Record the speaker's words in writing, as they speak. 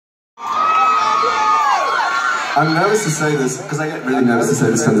I'm nervous to say this, because I get really nervous to say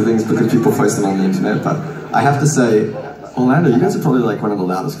this kind of things because people post them on the internet, but I have to say, Orlando, you guys are probably like one of the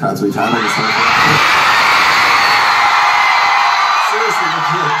loudest crowds we've had on this whole thing. Seriously,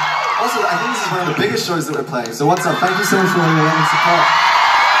 legit. Also, I think this is one of the biggest shows that we're playing, so what's up? Thank you so much for all your love and support.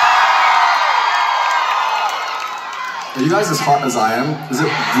 Are you guys as hot as I am? Is it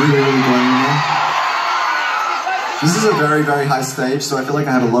really, really going in there? This is a very, very high stage, so I feel like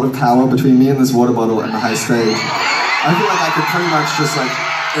I have a lot of power between me and this water bottle and the high stage. I feel like I could pretty much just like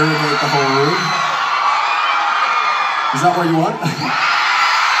irrigate the whole room. Is that what you want?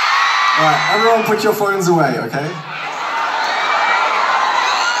 Alright, everyone put your phones away, okay?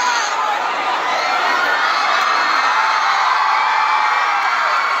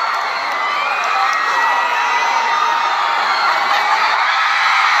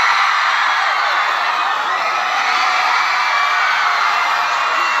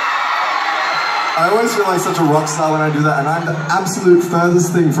 I always feel like such a rock star when I do that, and I'm the absolute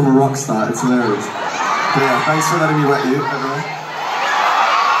furthest thing from a rock star. It's hilarious. But yeah, thanks for letting me wet you, everyone.